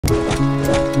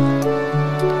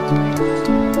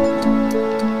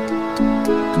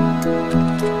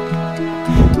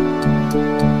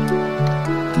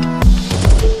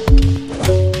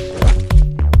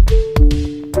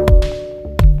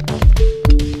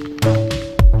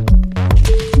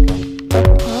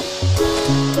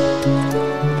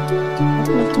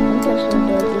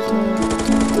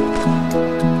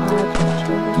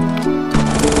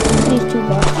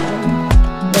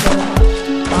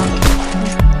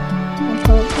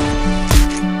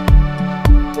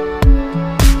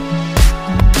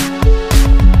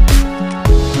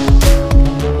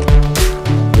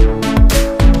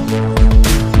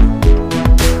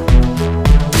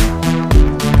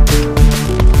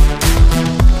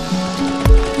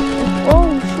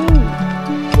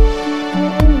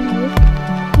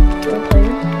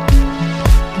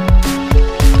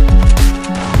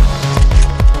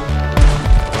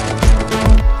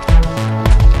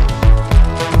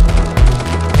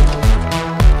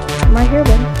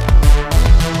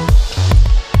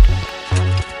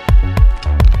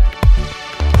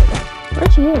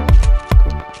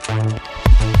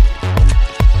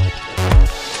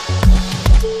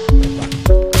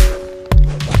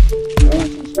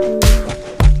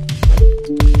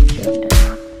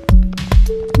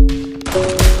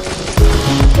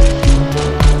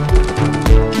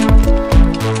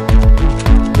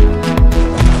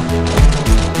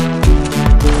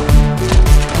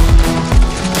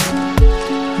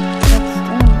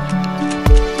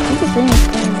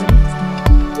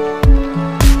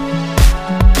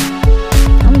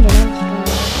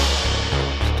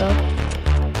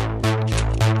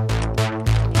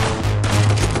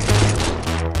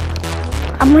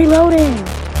I'm reloading.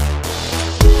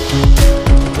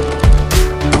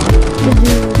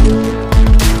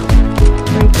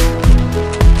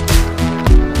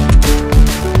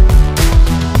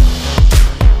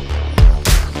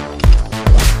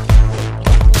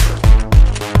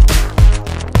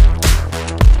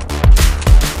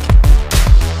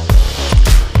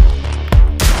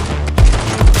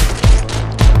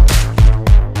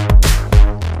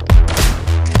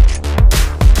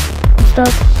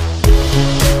 Stuck.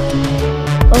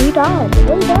 Oh, he died.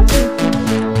 What did that do?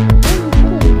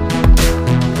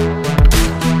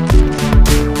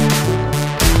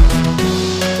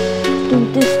 Dude,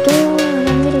 this storm.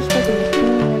 I'm really stuck in the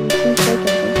storm every 2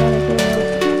 seconds. I'm trying to get out.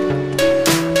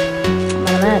 I'm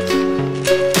out of mats.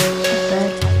 That's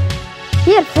bad.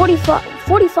 He had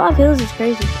 45 heals. Is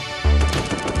crazy.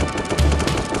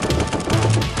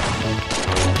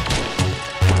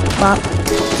 Bop.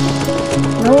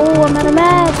 No, I'm out of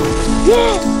mats.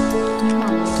 Yes!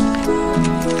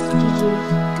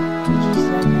 GG's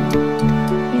that man.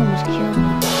 He almost killed me.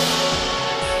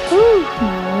 Ooh,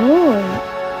 my lord.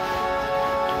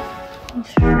 I'm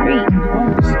straight. I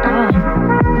almost died.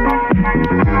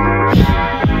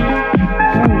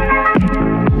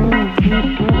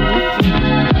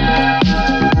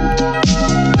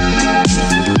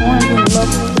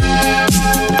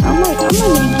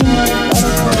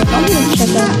 I'm gonna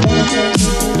check out the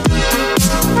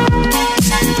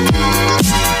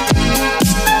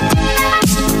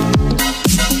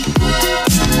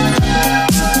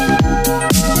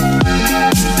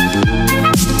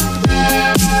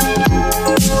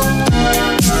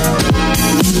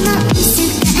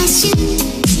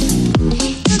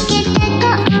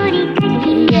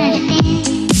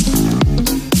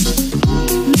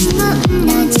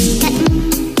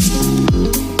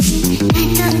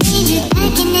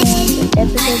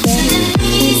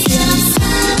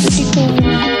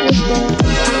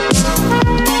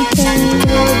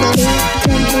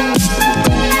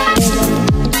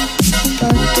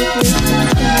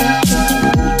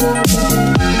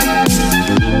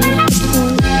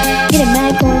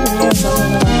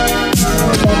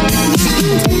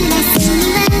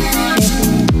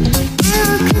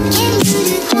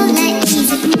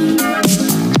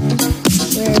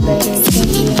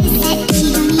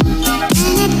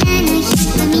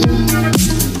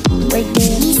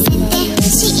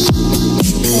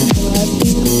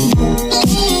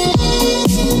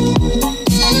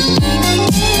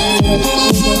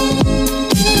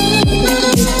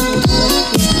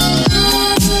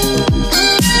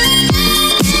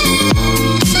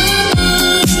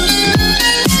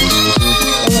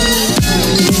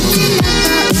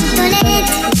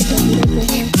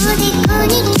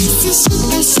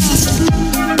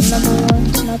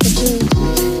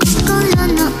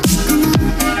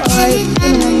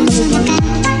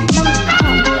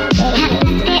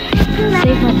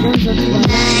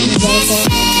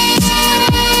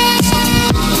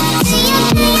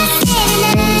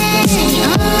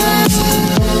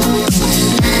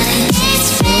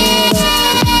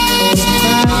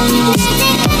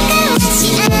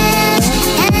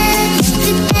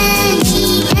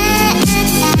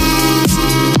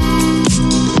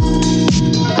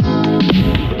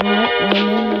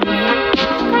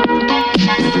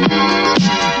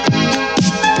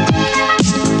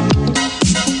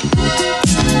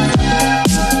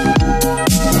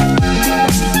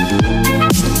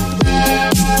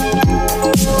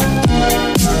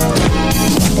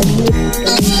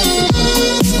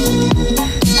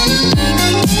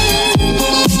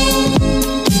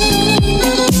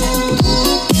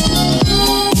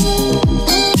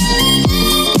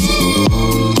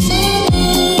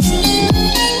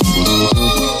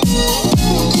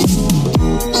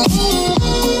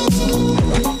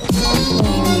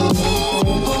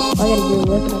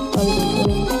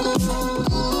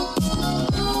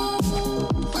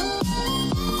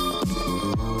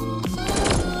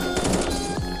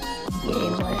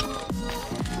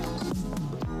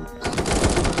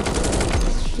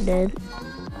Dead.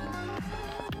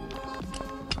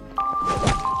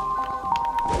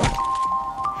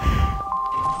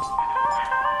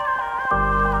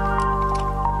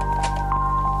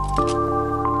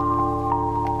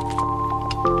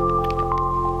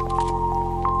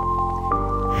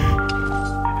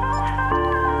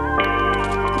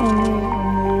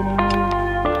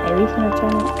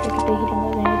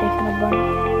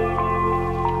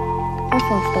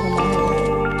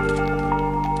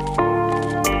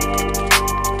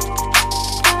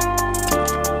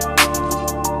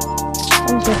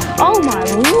 Oh my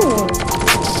lord!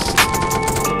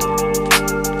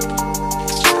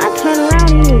 I turn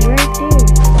around, he was right there.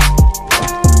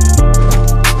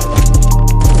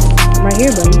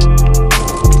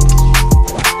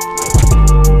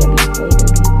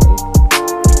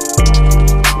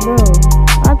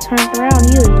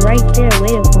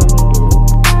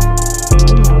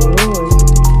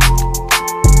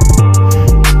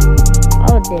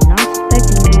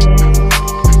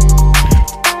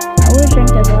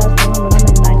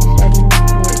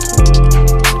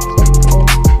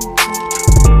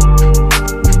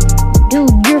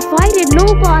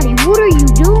 nobody. What are you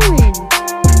doing?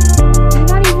 You're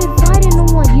not even fighting no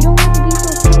one. You don't have to be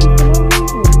so petty for no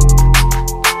reason.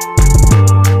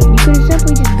 You could have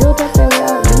simply just built up there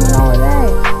without doing all of that.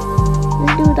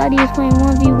 This dude thought he was playing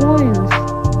 1v1s.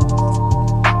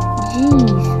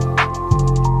 Jeez.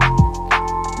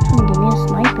 I'm trying to get me a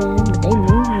sniper in, but they moving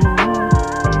around.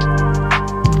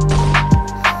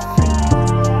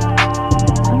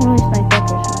 I don't really snipe that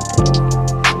person.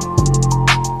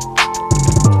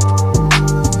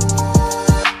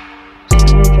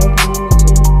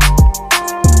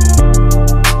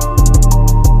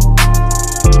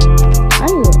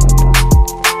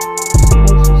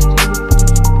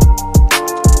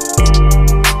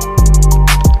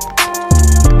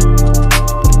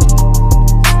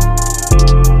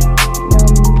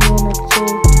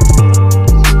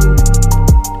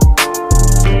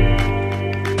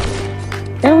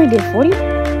 That only did 40? I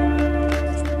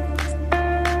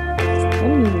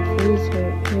didn't even phase her.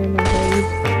 Yeah, no phase.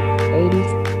 80.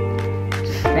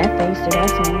 That phased her,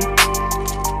 that's on.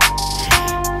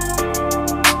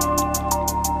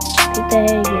 Hit the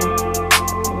head again.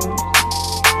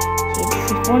 See, this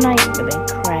is Fortnite would have been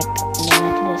cracked. And then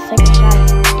after the second shot,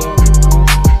 dead.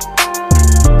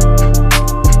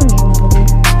 What's wrong with you?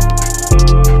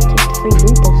 Take the free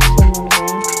loot that's sitting on the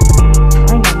ground.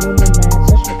 I ain't got no more mats.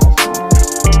 I should got some mats.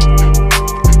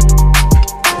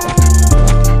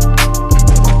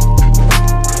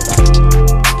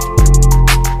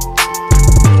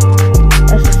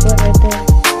 That's a foot right there.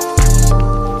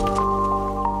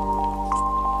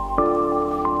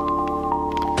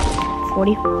 $40.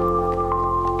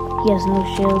 He has no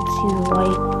shields. He's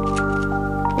white.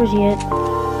 Where's he at?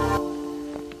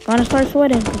 Gonna start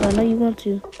sweating because I know you want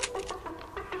to.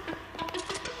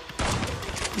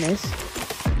 Miss.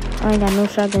 I ain't got no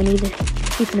shotgun either.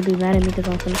 He's gonna be mad at me because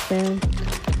I'm finna spare him.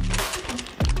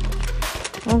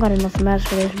 I don't got enough mats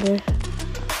for this, bro.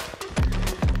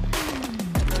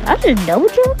 I just double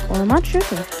jump? Or am I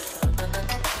tripping?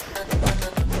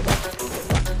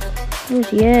 Where's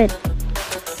he at?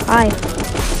 Hi.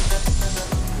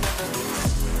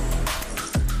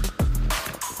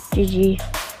 GG.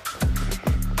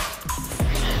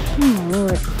 Oh my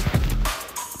lord.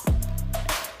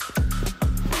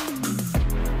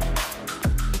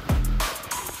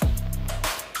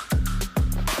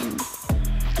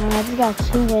 I just got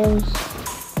 2 wins.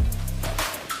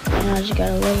 And I just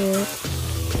gotta level it.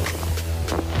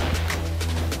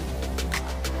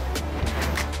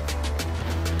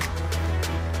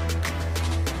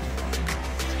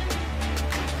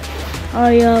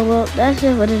 Alright y'all, well that's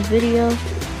it for this video.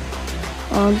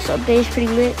 This update's pretty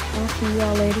lit. I'll see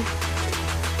y'all later.